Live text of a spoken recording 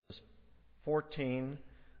14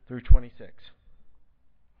 through 26.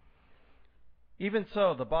 Even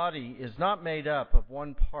so, the body is not made up of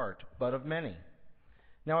one part, but of many.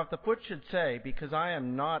 Now if the foot should say, because I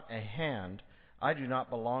am not a hand, I do not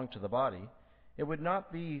belong to the body, it would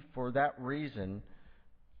not for that reason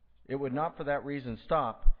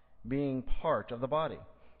stop being part of the body.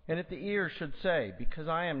 And if the ear should say, because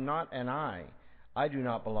I am not an eye, I do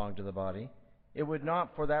not belong to the body, it would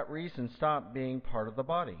not for that reason stop being part of the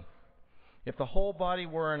body. If the whole body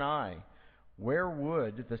were an eye, where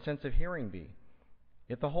would the sense of hearing be?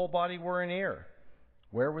 If the whole body were an ear,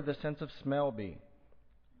 where would the sense of smell be?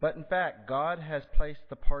 But in fact, God has placed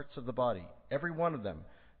the parts of the body, every one of them,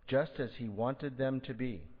 just as He wanted them to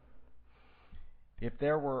be. If they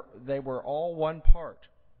were all one part,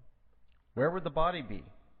 where would the body be?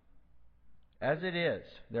 As it is,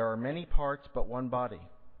 there are many parts but one body.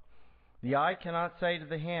 The eye cannot say to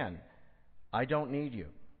the hand, I don't need you.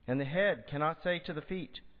 And the head cannot say to the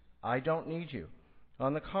feet, I don't need you.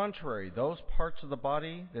 On the contrary, those parts of the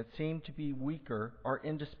body that seem to be weaker are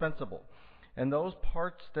indispensable. And those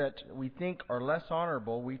parts that we think are less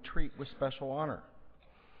honorable we treat with special honor.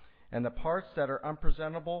 And the parts that are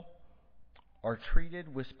unpresentable are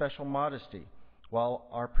treated with special modesty, while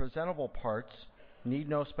our presentable parts need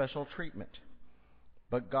no special treatment.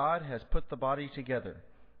 But God has put the body together,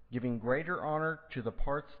 giving greater honor to the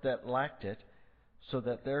parts that lacked it, so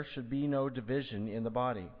that there should be no division in the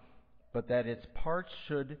body, but that its parts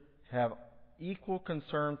should have equal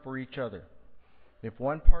concern for each other. If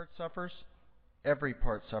one part suffers, every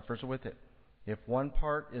part suffers with it. If one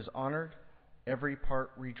part is honored, every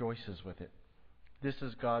part rejoices with it. This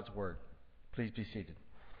is God's word. Please be seated.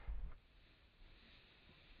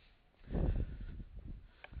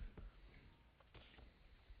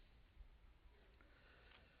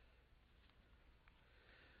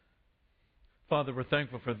 Father, we're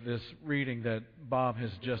thankful for this reading that Bob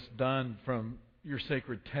has just done from your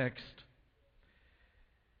sacred text.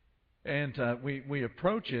 And we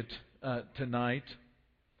approach it tonight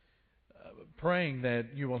praying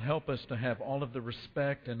that you will help us to have all of the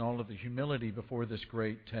respect and all of the humility before this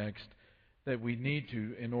great text that we need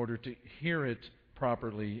to in order to hear it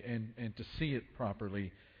properly and to see it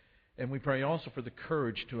properly. And we pray also for the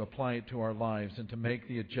courage to apply it to our lives and to make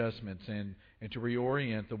the adjustments and to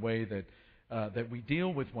reorient the way that we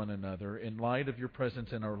deal with one another in light of your presence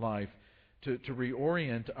in our life, to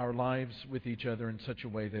reorient our lives with each other in such a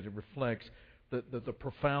way that it reflects the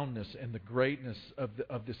profoundness and the greatness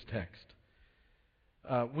of this text.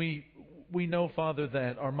 We know, Father,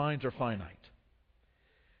 that our minds are finite.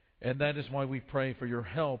 And that is why we pray for your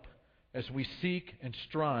help as we seek and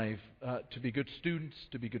strive to be good students,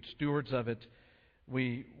 to be good stewards of it.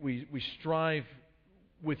 We strive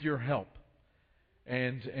with your help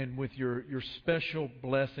and with your special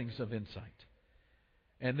blessings of insight.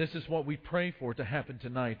 And this is what we pray for to happen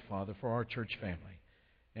tonight, Father, for our church family.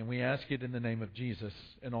 And we ask it in the name of Jesus.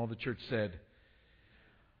 And all the church said.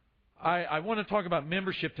 I want to talk about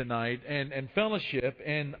membership tonight and fellowship.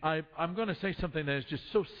 And I'm going to say something that is just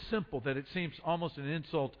so simple that it seems almost an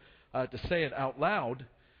insult to say it out loud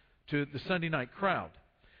to the Sunday night crowd.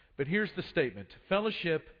 But here's the statement.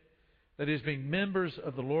 Fellowship, that is being members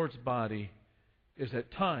of the Lord's body, is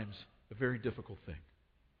at times a very difficult thing.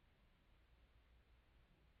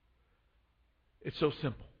 It's so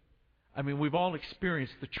simple. I mean, we've all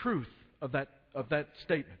experienced the truth of that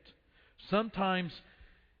statement. Sometimes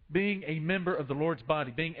being a member of the Lord's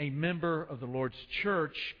body, being a member of the Lord's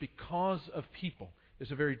church because of people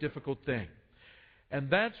is a very difficult thing. And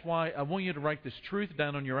that's why I want you to write this truth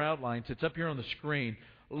down on your outlines. It's up here on the screen.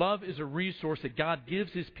 Love is a resource that God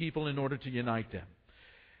gives His people in order to unite them.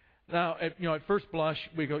 Now, at first blush,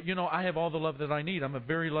 we go, I have all the love that I need. I'm a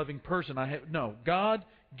very loving person. No, God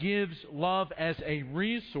gives love as a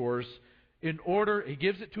resource He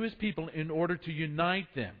gives it to His people in order to unite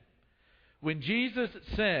them. When Jesus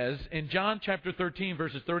says in John chapter 13,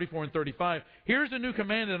 verses 34 and 35, here's a new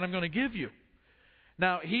command that I'm going to give you.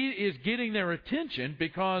 Now, He is getting their attention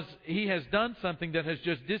because He has done something that has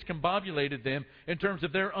just discombobulated them in terms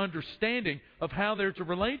of their understanding of how they're to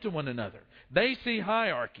relate to one another. They see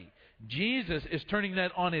hierarchy. Jesus is turning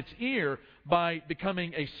that on its ear by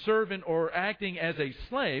becoming a servant or acting as a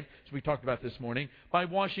slave, as we talked about this morning, by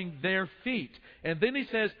washing their feet. And then He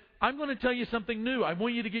says, I'm going to tell you something new. I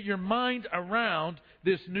want you to get your mind around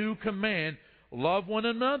this new command. Love one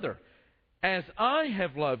another. As I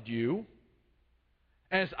have loved you,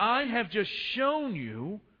 as I have just shown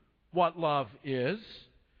you what love is,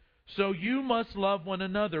 so you must love one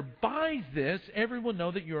another. By this, everyone will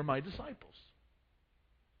know that you are my disciples.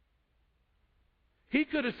 He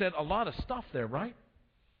could have said a lot of stuff there, right?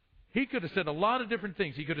 He could have said a lot of different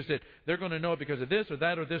things. He could have said, they're going to know it because of this or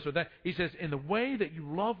that or this or that. He says, in the way that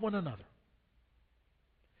you love one another,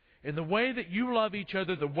 in the way that you love each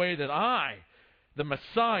other, the way that I, the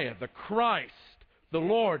Messiah, the Christ, the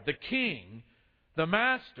Lord, the King, the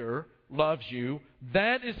Master, loves you,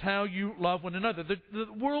 that is how you love one another. The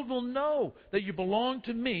world will know that you belong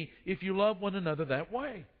to me if you love one another that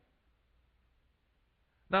way.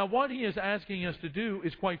 Now, what he is asking us to do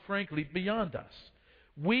is, quite frankly, beyond us.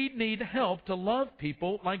 We need help to love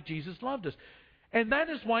people like Jesus loved us. And that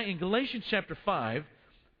is why in Galatians chapter 5,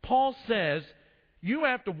 Paul says, you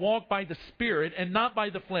have to walk by the Spirit and not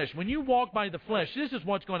by the flesh. When you walk by the flesh, this is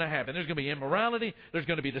what's going to happen. There's going to be immorality. There's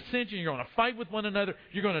going to be dissension. You're going to fight with one another.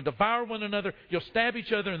 You're going to devour one another. You'll stab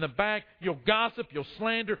each other in the back. You'll gossip. You'll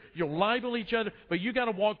slander. You'll libel each other. But you've got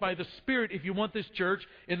to walk by the Spirit if you want this church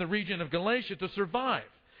in the region of Galatia to survive.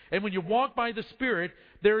 And when you walk by the Spirit,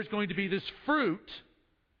 there is going to be this fruit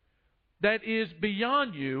that is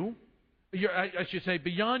beyond you. I should say,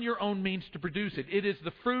 beyond your own means to produce it. It is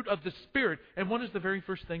the fruit of the Spirit. And what is the very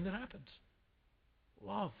first thing that happens?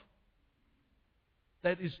 Love.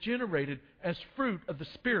 That is generated as fruit of the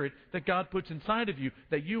Spirit that God puts inside of you,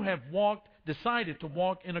 that you have decided to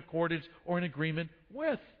walk in accordance or in agreement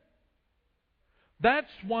with.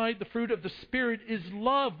 That's why the fruit of the Spirit is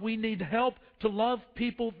love. We need help to love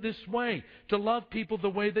people this way, to love people the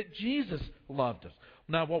way that Jesus loved us.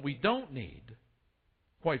 Now, what we don't need,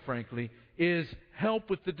 quite frankly, is help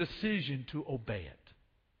with the decision to obey it.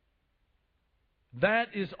 That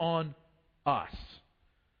is on us.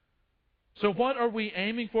 So what are we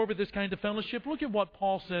aiming for with this kind of fellowship? Look at what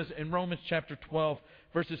Paul says in Romans chapter 12,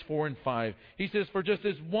 verses 4 and 5. He says, for just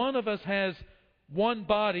as one of us has one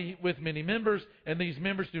body with many members, and these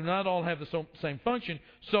members do not all have the same function,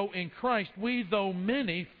 so in Christ we, though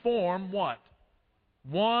many, form what?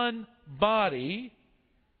 One body,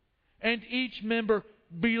 and each member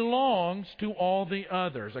belongs to all the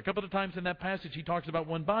others. A couple of times in that passage he talks about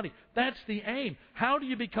one body. That's the aim. How do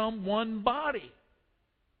you become one body?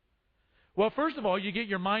 Well, first of all, you get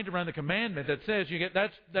your mind around the commandment that says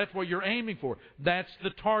that's what you're aiming for. That's the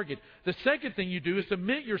target. The second thing you do is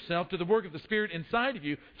submit yourself to the work of the Spirit inside of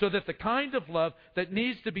you so that the kind of love that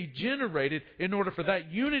needs to be generated in order for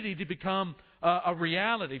that unity to become a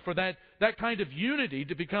reality, for that kind of unity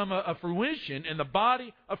to become a fruition in the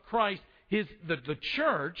body of Christ, the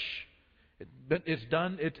church,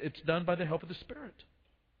 it's done by the help of the Spirit.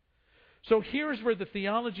 So here's where the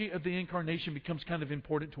theology of the incarnation becomes kind of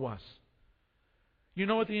important to us. You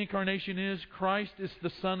know what the incarnation is? Christ is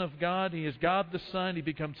the Son of God. He is God the Son. He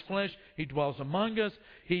becomes flesh. He dwells among us.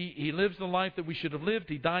 He lives the life that we should have lived.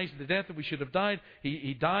 He dies the death that we should have died.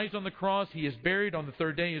 He dies on the cross. He is buried. On the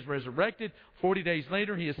third day, He is resurrected. 40 days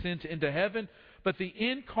later, He ascends into heaven. But the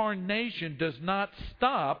incarnation does not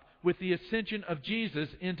stop with the ascension of Jesus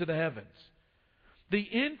into the heavens. The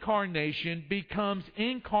incarnation becomes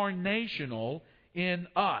incarnational in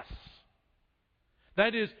us.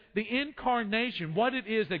 That is, the incarnation, what it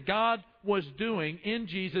is that God was doing in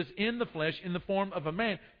Jesus, in the flesh, in the form of a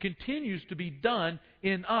man, continues to be done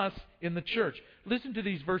in us, in the church. Listen to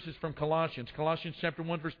these verses from Colossians. Colossians chapter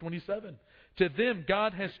 1, verse 27. To them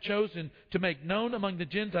God has chosen to make known among the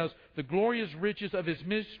Gentiles the glorious riches of His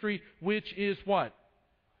mystery, which is what?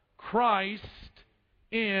 Christ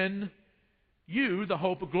in you, the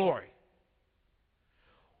hope of glory.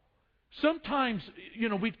 Sometimes,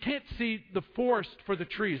 we can't see the forest for the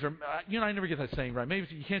trees. Or, I never get that saying right. Maybe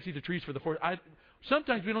you can't see the trees for the forest.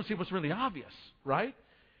 Sometimes we don't see what's really obvious, right?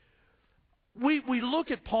 We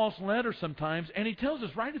look at Paul's letter sometimes, and he tells us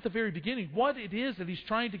right at the very beginning what it is that he's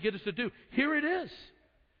trying to get us to do. Here it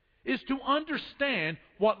is to understand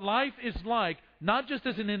what life is like, not just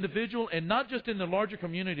as an individual and not just in the larger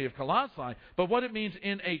community of Colossae, but what it means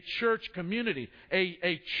in a church community,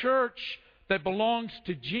 a church that belongs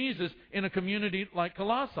to Jesus in a community like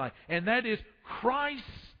Colossae. And that is Christ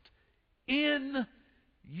in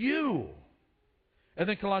you. And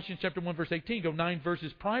then Colossians chapter 1, verse 18, go 9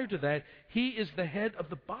 verses prior to that, He is the head of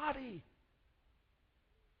the body.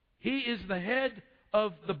 He is the head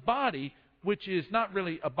of the body, which is not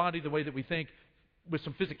really a body the way that we think, with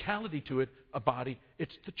some physicality to it, a body.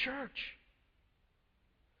 It's the church.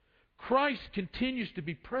 Christ continues to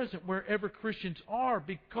be present wherever Christians are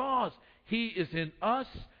because He is in us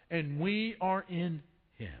and we are in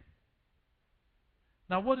Him.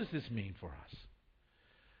 Now, what does this mean for us?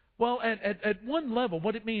 Well, at one level,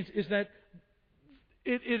 what it means is that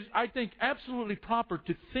it is, I think, absolutely proper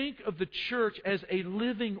to think of the church as a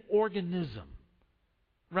living organism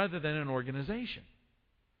rather than an organization.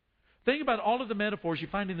 Think about all of the metaphors you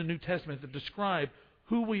find in the New Testament that describe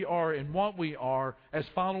who we are and what we are as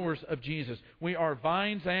followers of Jesus. We are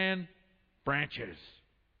vines and branches.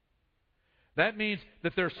 That means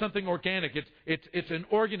that there's something organic. It's an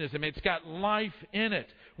organism. It's got life in it.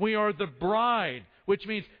 We are the bride, which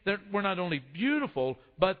means that we're not only beautiful,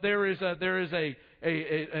 but there is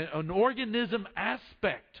an organism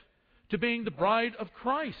aspect to being the bride of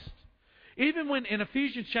Christ. Even when in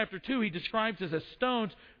Ephesians chapter 2 he describes us as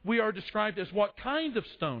stones, we are described as what kind of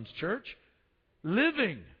stones, church?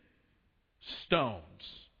 Living stones.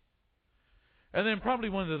 And then probably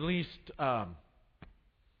one of the least...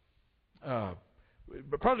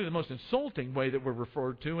 probably the most insulting way that we're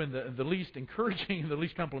referred to, and the least encouraging and the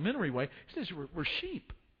least complimentary way, is we're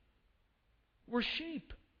sheep. We're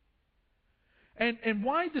sheep. And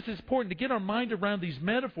why this is important to get our mind around these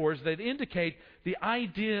metaphors that indicate the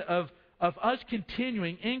idea of us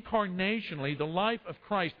continuing incarnationally the life of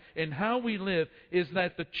Christ and how we live is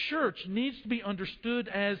that the church needs to be understood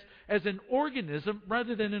as an organism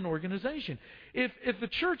rather than an organization. If the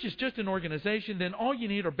church is just an organization, then all you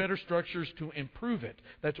need are better structures to improve it.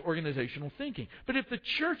 That's organizational thinking. But if the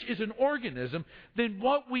church is an organism, then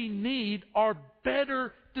what we need are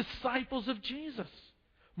better disciples of Jesus.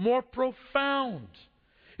 More profound.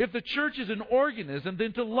 If the church is an organism,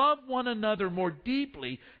 then to love one another more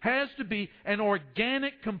deeply has to be an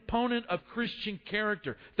organic component of Christian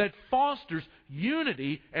character that fosters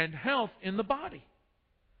unity and health in the body.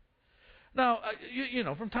 Now,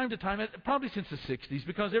 from time to time, probably since the 60s,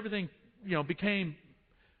 because everything, became,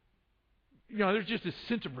 there's just this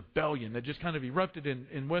sense of rebellion that just kind of erupted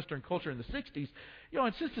in Western culture in the 60s.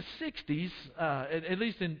 And since the 60s, at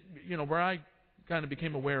least in, where I kind of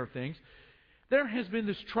became aware of things, there has been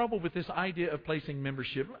this trouble with this idea of placing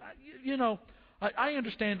membership. I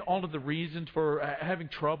understand all of the reasons for having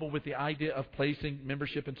trouble with the idea of placing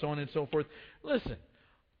membership and so on and so forth. Listen,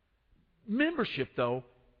 membership, though,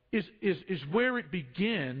 is where it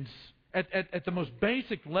begins at the most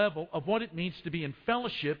basic level of what it means to be in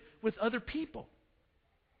fellowship with other people.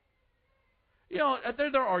 There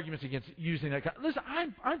are arguments against using that. Listen,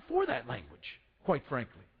 I'm for that language, quite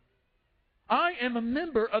frankly. I am a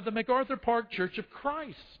member of the MacArthur Park Church of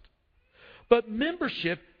Christ. But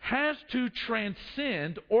membership has to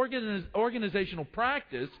transcend organizational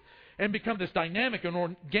practice and become this dynamic and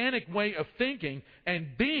organic way of thinking and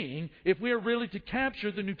being if we are really to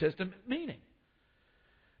capture the New Testament meaning.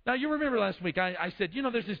 Now, you remember last week I said,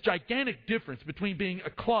 there's this gigantic difference between being a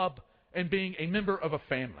club and being a member of a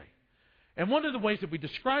family. And one of the ways that we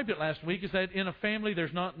described it last week is that in a family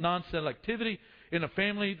there's not non-selectivity. In a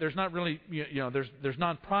family there's not really, there's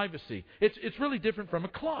non-privacy. It's really different from a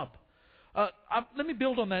club. Let me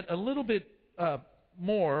build on that a little bit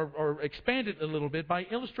more, or expand it a little bit by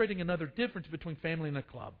illustrating another difference between family and a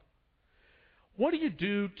club. What do you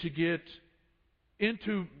do to get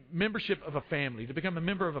into membership of a family, to become a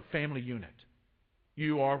member of a family unit?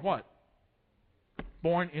 You are what?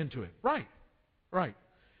 Born into it. Right.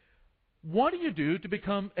 What do you do to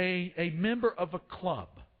become a member of a club?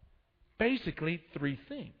 Basically, three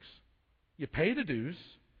things. You pay the dues,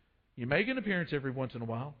 you make an appearance every once in a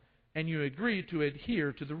while, and you agree to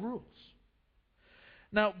adhere to the rules.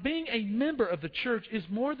 Now, being a member of the church is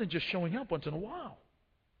more than just showing up once in a while.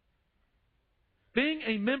 Being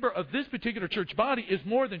a member of this particular church body is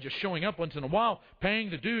more than just showing up once in a while,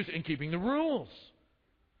 paying the dues, and keeping the rules.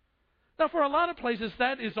 Now, for a lot of places,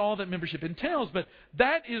 that is all that membership entails, but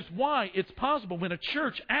that is why it's possible when a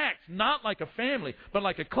church acts not like a family, but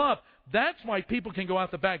like a club. That's why people can go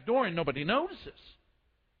out the back door and nobody notices.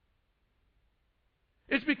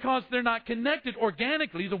 It's because they're not connected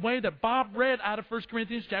organically the way that Bob read out of 1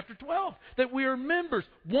 Corinthians chapter 12, that we are members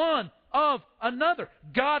one of another.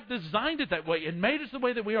 God designed it that way and made us the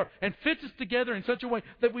way that we are and fits us together in such a way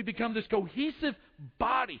that we become this cohesive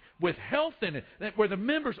body with health in it, where the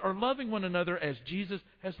members are loving one another as Jesus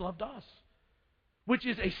has loved us, which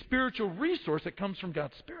is a spiritual resource that comes from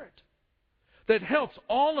God's Spirit that helps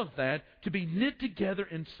all of that to be knit together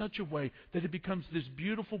in such a way that it becomes this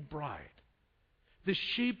beautiful bride, this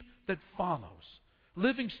sheep that follows.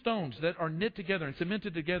 Living stones that are knit together and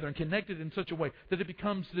cemented together and connected in such a way that it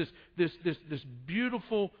becomes this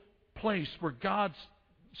beautiful place where God's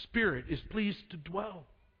Spirit is pleased to dwell.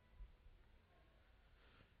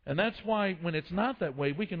 And that's why when it's not that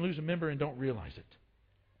way, we can lose a member and don't realize it.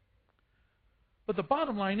 But the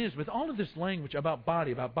bottom line is, with all of this language about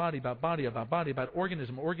body, about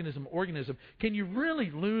organism, can you really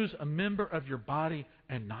lose a member of your body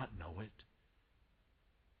and not know it?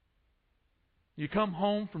 You come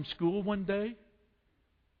home from school one day,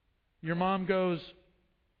 your mom goes,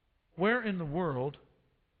 "Where in the world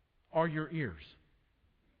are your ears?"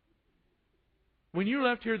 When you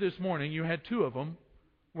left here this morning, you had 2 of them.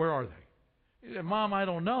 Where are they? You said, Mom, I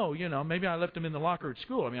don't know. Maybe I left them in the locker at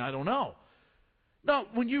school. I don't know. No,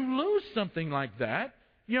 when you lose something like that,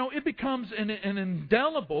 it becomes an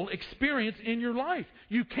indelible experience in your life.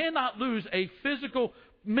 You cannot lose a physical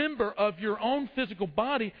member of your own physical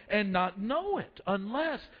body and not know it,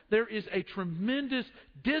 unless there is a tremendous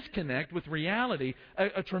disconnect with reality,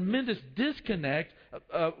 a tremendous disconnect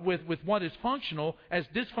with what is functional, as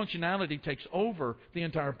dysfunctionality takes over the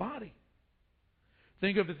entire body.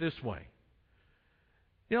 Think of it this way.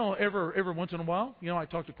 Every once in a while, I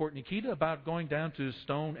talk to Courtney Nikita about going down to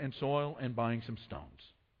Stone and Soil and buying some stones.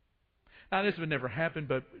 Now, this would never happen,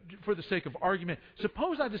 but for the sake of argument,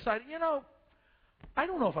 suppose I decided, I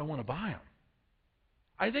don't know if I want to buy them.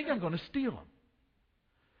 I think I'm going to steal them.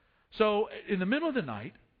 So, in the middle of the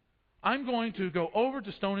night, I'm going to go over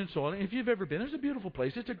to Stone and Soil. If you've ever been, there's a beautiful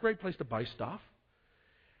place. It's a great place to buy stuff.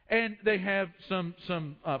 And they have some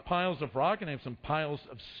piles of rock, and they have some piles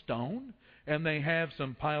of stone, and they have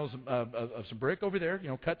some piles of some brick over there,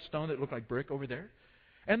 cut stone that look like brick over there.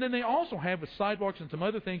 And then they also have, with sidewalks and some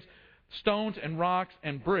other things, stones and rocks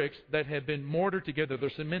and bricks that have been mortared together. They're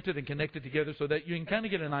cemented and connected together so that you can kind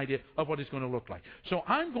of get an idea of what it's going to look like. So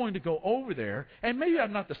I'm going to go over there, and maybe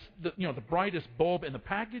I'm not the brightest bulb in the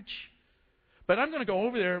package, but I'm going to go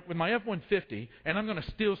over there with my F-150, and I'm going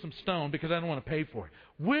to steal some stone because I don't want to pay for it.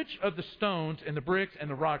 Which of the stones and the bricks and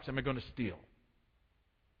the rocks am I going to steal?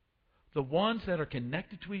 The ones that are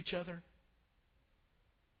connected to each other,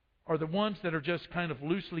 or the ones that are just kind of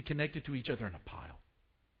loosely connected to each other in a pile?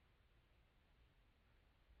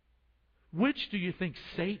 Which do you think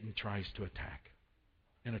Satan tries to attack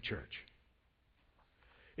in a church?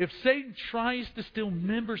 If Satan tries to steal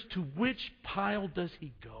members, to which pile does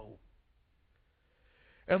he go?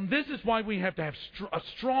 And this is why we have to have a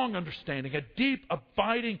strong understanding, a deep,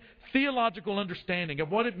 abiding, theological understanding of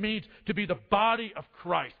what it means to be the body of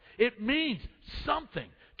Christ. It means something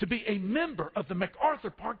to be a member of the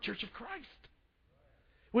MacArthur Park Church of Christ,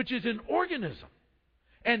 which is an organism,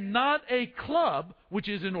 and not a club, which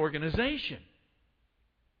is an organization.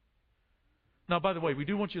 Now, by the way, we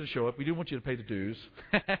do want you to show up. We do want you to pay the dues.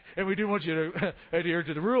 And we do want you to adhere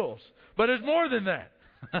to the rules. But it's more than that.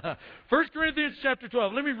 1 Corinthians chapter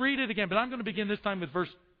 12. Let me read it again, but I'm going to begin this time with verse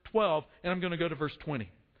 12, and I'm going to go to verse 20.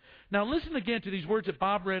 Now, listen again to these words that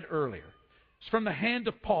Bob read earlier. It's from the hand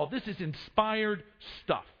of Paul. This is inspired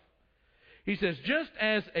stuff. He says, just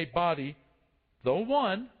as a body, though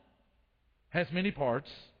one, has many parts,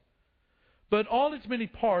 but all its many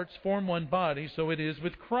parts form one body, so it is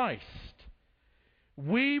with Christ.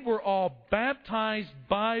 We were all baptized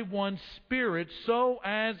by one Spirit so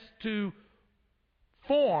as to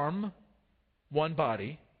form one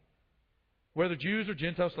body, whether Jews or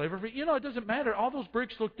Gentiles, slave or free. It doesn't matter. All those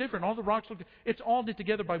bricks look different. All the rocks look different. It's all knit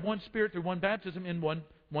together by one Spirit through one baptism in one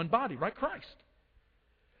body, right? Christ.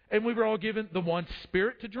 And we were all given the one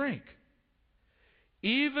Spirit to drink.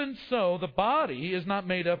 Even so, the body is not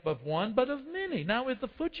made up of one, but of many. Now, if the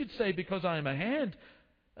foot should say, because I am a hand,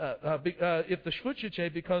 if the foot should say,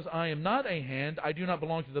 because I am not a hand, I do not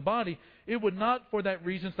belong to the body, it would not for that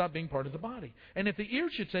reason stop being part of the body. And if the ear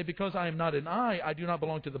should say, because I am not an eye, I do not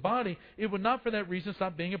belong to the body, it would not for that reason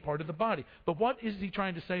stop being a part of the body. But what is he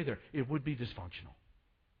trying to say there? It would be dysfunctional.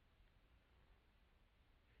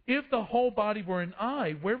 If the whole body were an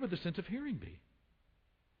eye, where would the sense of hearing be?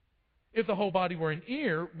 If the whole body were an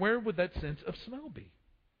ear, where would that sense of smell be?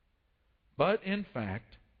 But in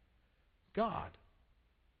fact, God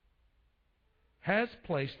has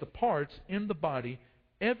placed the parts in the body,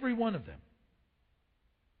 every one of them,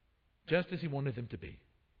 just as He wanted them to be.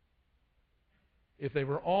 If they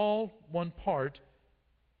were all one part,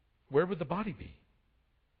 where would the body be?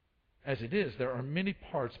 As it is, there are many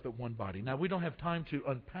parts but one body. Now, we don't have time to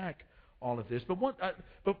unpack all of this,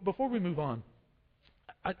 but before we move on,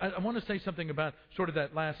 I want to say something about sort of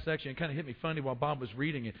that last section. It kind of hit me funny while Bob was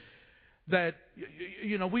reading it. That,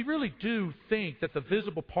 we really do think that the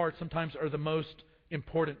visible parts sometimes are the most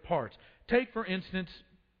important parts. Take, for instance,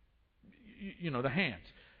 the hands.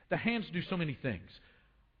 The hands do so many things.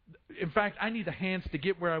 In fact, I need the hands to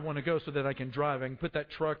get where I want to go so that I can drive. I can put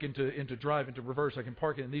that truck into drive, into reverse. I can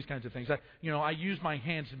park it, and these kinds of things. I use my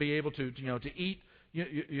hands to be able to eat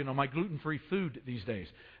my gluten-free food these days.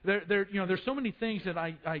 There's so many things that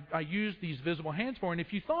I use these visible hands for. And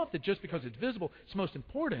if you thought that just because it's visible, it's most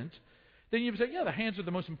important, then you would say, yeah, the hands are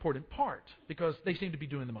the most important part because they seem to be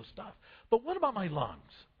doing the most stuff. But what about my lungs?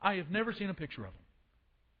 I have never seen a picture of them.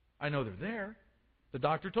 I know they're there. The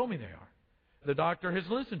doctor told me they are. The doctor has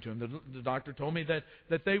listened to them. The doctor told me that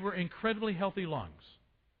they were incredibly healthy lungs.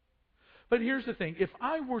 But here's the thing. If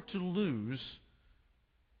I were to lose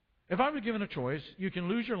If I were given a choice, you can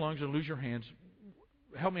lose your lungs or lose your hands.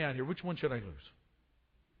 Help me out here. Which one should I lose?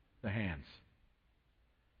 The hands.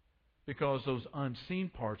 Because those unseen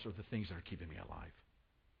parts are the things that are keeping me alive.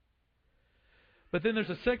 But then there's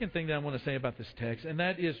a second thing that I want to say about this text, and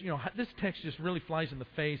that is, this text just really flies in the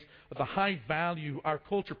face of the high value our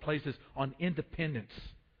culture places on independence.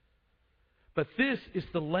 But this is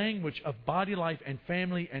the language of body life and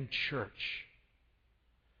family and church.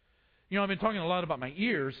 I've been talking a lot about my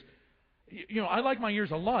ears. I like my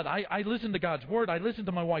ears a lot. I listen to God's Word. I listen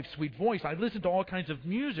to my wife's sweet voice. I listen to all kinds of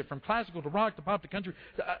music, from classical to rock to pop to country.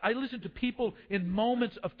 I listen to people in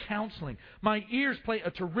moments of counseling. My ears play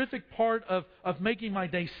a terrific part of making my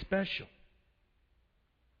day special.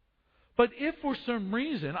 But if for some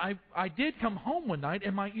reason I did come home one night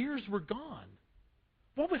and my ears were gone,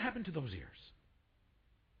 what would happen to those ears?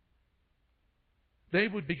 They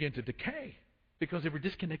would begin to decay because they were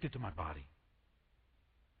disconnected to my body.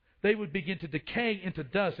 They would begin to decay into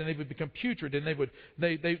dust, and they would become putrid, and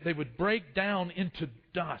they would break down into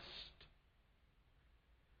dust.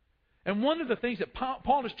 And one of the things that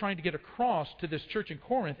Paul is trying to get across to this church in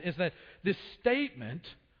Corinth is that this statement,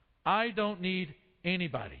 I don't need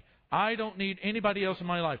anybody. I don't need anybody else in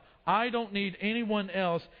my life. I don't need anyone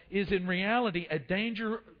else, is in reality a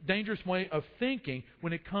dangerous way of thinking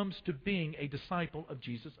when it comes to being a disciple of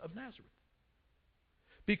Jesus of Nazareth.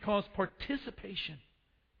 Because participation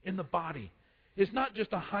in the body is not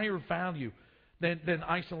just a higher value than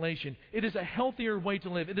isolation. It is a healthier way to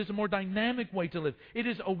live. It is a more dynamic way to live. It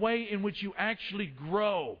is a way in which you actually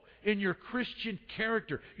grow in your Christian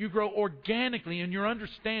character. You grow organically in your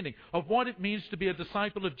understanding of what it means to be a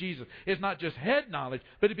disciple of Jesus. It's not just head knowledge,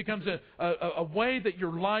 but it becomes a way that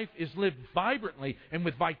your life is lived vibrantly and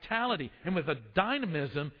with vitality and with a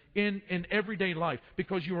dynamism in everyday life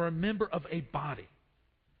because you are a member of a body.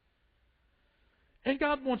 And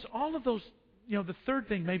God wants all of those, the third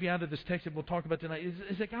thing maybe out of this text that we'll talk about tonight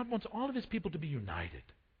is that God wants all of His people to be united.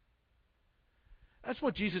 That's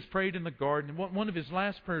what Jesus prayed in the garden. One of His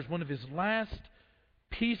last prayers, one of His last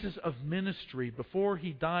pieces of ministry before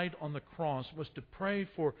He died on the cross was to pray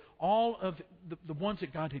for all of the ones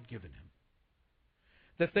that God had given Him.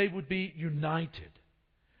 That they would be united.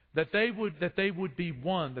 That they would be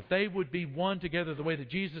one. That they would be one together the way that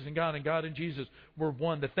Jesus and God and Jesus were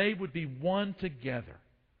one. That they would be one together.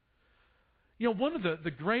 One of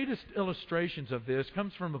the greatest illustrations of this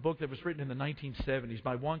comes from a book that was written in the 1970s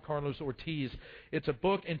by Juan Carlos Ortiz. It's a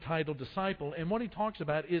book entitled Disciple. And what he talks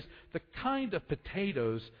about is the kind of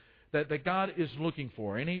potatoes that God is looking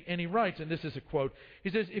for. And he writes, and this is a quote, he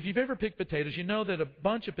says, if you've ever picked potatoes, you know that a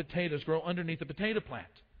bunch of potatoes grow underneath the potato plant.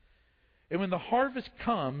 And when the harvest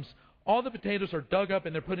comes, all the potatoes are dug up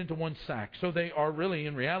and they're put into one sack. So they are really,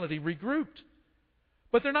 in reality, regrouped.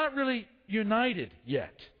 But they're not really united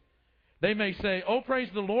yet. They may say, oh, praise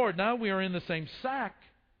the Lord, now we are in the same sack.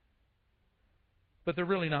 But they're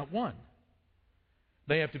really not one.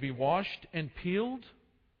 They have to be washed and peeled.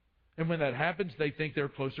 And when that happens, they think they're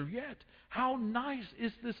closer yet. How nice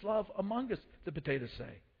is this love among us, the potatoes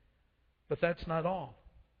say. But that's not all.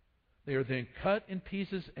 They are then cut in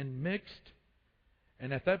pieces and mixed.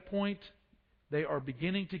 And at that point, they are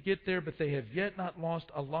beginning to get there, but they have yet not lost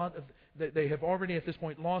a lot of... They have already at this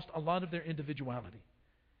point lost a lot of their individuality.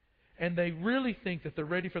 And they really think that they're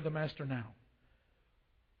ready for the Master now.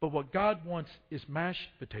 But what God wants is mashed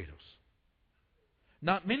potatoes.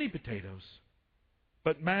 Not many potatoes,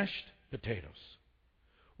 but mashed potatoes.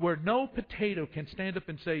 Where no potato can stand up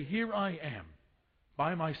and say, here I am,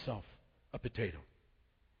 by myself, a potato.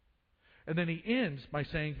 And then he ends by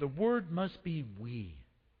saying, the word must be we.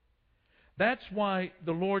 That's why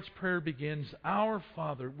the Lord's Prayer begins, Our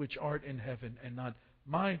Father which art in heaven, and not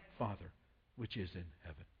my Father which is in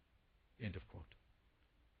heaven. End of quote.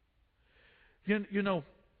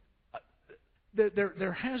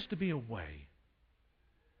 There has to be a way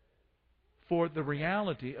for the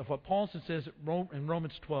reality of what Paul says in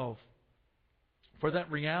Romans 12, for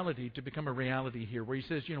that reality to become a reality here, where he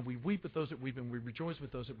says, we weep with those that weep and we rejoice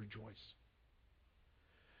with those that rejoice.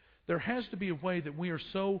 There has to be a way that we are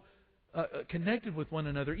so connected with one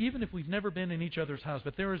another, even if we've never been in each other's house.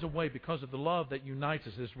 But there is a way, because of the love that unites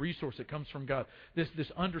us, this resource that comes from God, this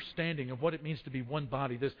understanding of what it means to be one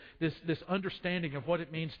body, this understanding of what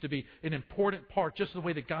it means to be an important part, just the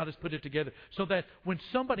way that God has put it together, so that when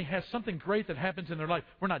somebody has something great that happens in their life,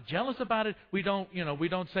 we're not jealous about it. We don't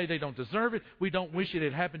say they don't deserve it. We don't wish it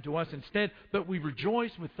had happened to us instead, but we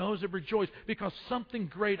rejoice with those that rejoice because something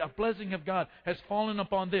great, a blessing of God, has fallen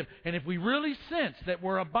upon them. And if we really sense that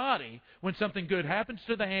we're a body, body. When something good happens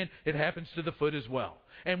to the hand, it happens to the foot as well.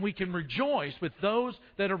 And we can rejoice with those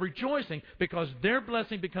that are rejoicing because their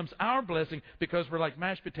blessing becomes our blessing because we're like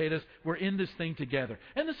mashed potatoes. We're in this thing together.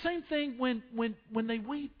 And the same thing when they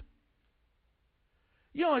weep.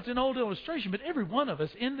 You know, it's an old illustration, but every one of us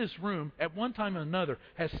in this room at one time or another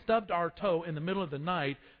has stubbed our toe in the middle of the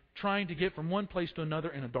night trying to get from one place to another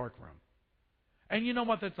in a dark room. And you know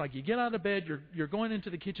what that's like. You get out of bed, you're going into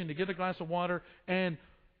the kitchen to get a glass of water, and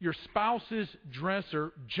your spouse's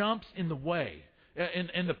dresser jumps in the way,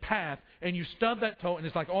 in the path, and you stub that toe, and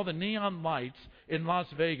it's like all the neon lights in Las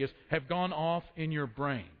Vegas have gone off in your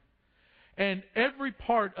brain. And every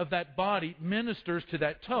part of that body ministers to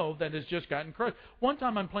that toe that has just gotten crushed. One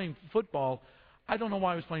time I'm playing football. I don't know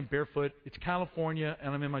why I was playing barefoot. It's California,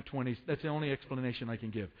 and I'm in my 20s. That's the only explanation I can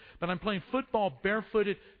give. But I'm playing football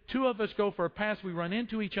barefooted. Two of us go for a pass. We run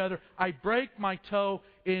into each other. I break my toe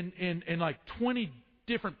in like 20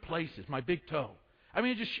 different places, my big toe. I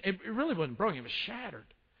mean, it really wasn't broken. It was shattered.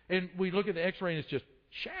 And we look at the x-ray, and it's just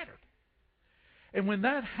shattered. And when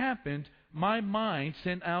that happened, my mind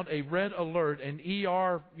sent out a red alert, an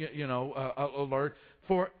ER, alert,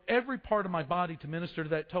 for every part of my body to minister to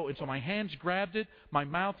that toe. And so my hands grabbed it, my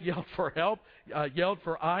mouth yelled for help, yelled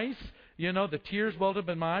for ice. You know, the tears welled up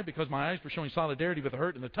in my eye because my eyes were showing solidarity with the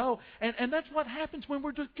hurt in the toe. And that's what happens when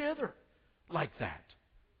we're together like that.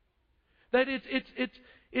 That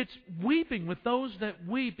it's weeping with those that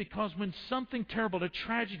weep because when something terrible, a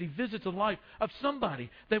tragedy, visits the life of somebody,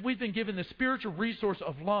 that we've been given the spiritual resource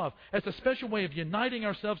of love as a special way of uniting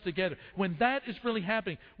ourselves together. When that is really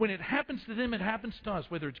happening, when it happens to them, it happens to us,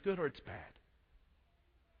 whether it's good or it's bad.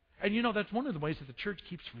 And you know, that's one of the ways that the church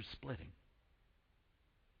keeps from splitting.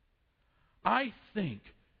 I think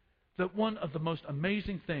that one of the most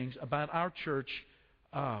amazing things about our church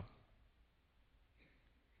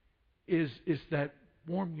is that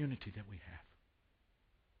warm unity that we have.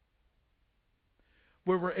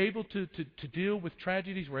 Where we're able to deal with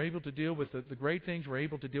tragedies, we're able to deal with the great things, we're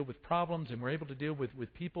able to deal with problems, and we're able to deal with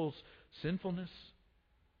people's sinfulness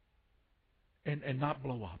and not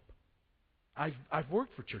blow up. I've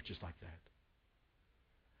worked for churches like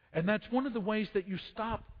that. And that's one of the ways that you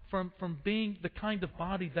stop from being the kind of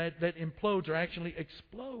body that implodes or actually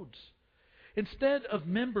explodes. Instead of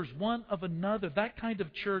members one of another, that kind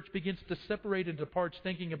of church begins to separate into parts,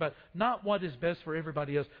 thinking about not what is best for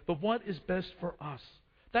everybody else, but what is best for us.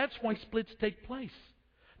 That's why splits take place.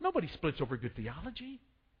 Nobody splits over good theology.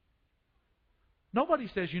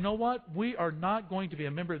 Nobody says, you know what, we are not going to be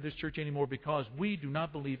a member of this church anymore because we do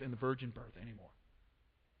not believe in the virgin birth anymore.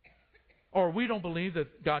 Or we don't believe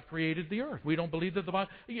that God created the earth. We don't believe that the Bible...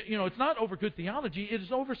 You know, it's not over good theology. It is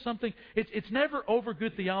over something... It's never over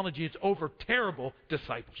good theology. It's over terrible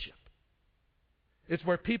discipleship. It's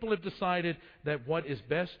where people have decided that what is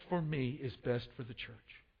best for me is best for the church.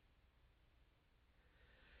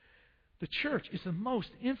 The church is the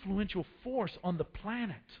most influential force on the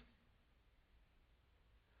planet.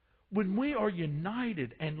 When we are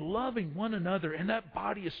united and loving one another and that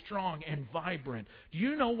body is strong and vibrant, do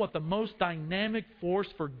you know what the most dynamic force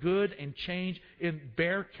for good and change in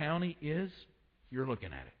Bexar County is? You're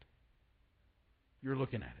looking at it. You're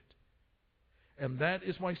looking at it. And that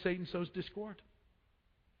is why Satan sows discord,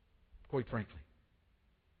 quite frankly.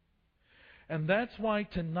 And that's why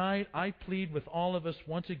tonight I plead with all of us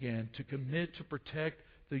once again to commit to protect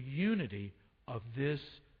the unity of this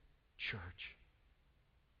church.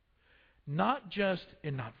 Not just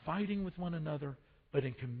in not fighting with one another, but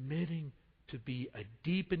in committing to be a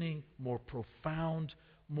deepening, more profound,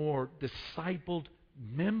 more discipled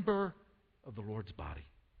member of the Lord's body.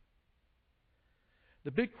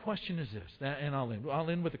 The big question is this, and I'll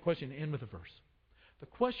end with a question, end with a verse. The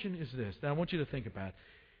question is this, that I want you to think about.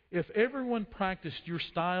 If everyone practiced your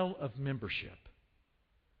style of membership,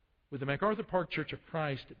 would the MacArthur Park Church of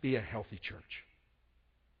Christ be a healthy church?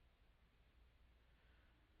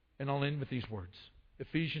 And I'll end with these words.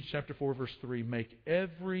 Ephesians chapter 4, verse 3. Make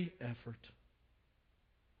every effort,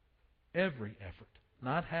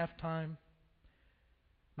 not half-time,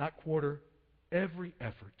 not quarter, every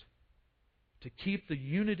effort to keep the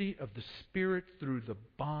unity of the Spirit through the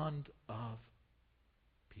bond of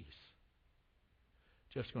peace.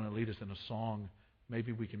 Jeff's going to lead us in a song.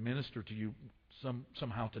 Maybe we can minister to you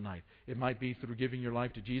somehow tonight. It might be through giving your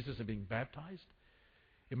life to Jesus and being baptized.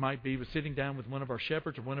 It might be with sitting down with one of our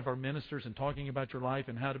shepherds or one of our ministers and talking about your life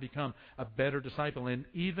and how to become a better disciple and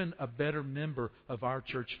even a better member of our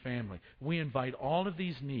church family. We invite all of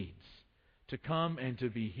these needs to come and to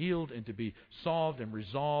be healed and to be solved and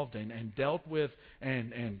resolved and dealt with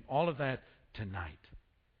and all of that tonight.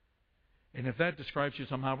 And if that describes you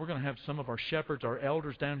somehow, we're going to have some of our shepherds, our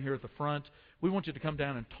elders down here at the front. We want you to come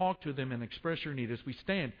down and talk to them and express your need as we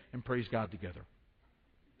stand and praise God together.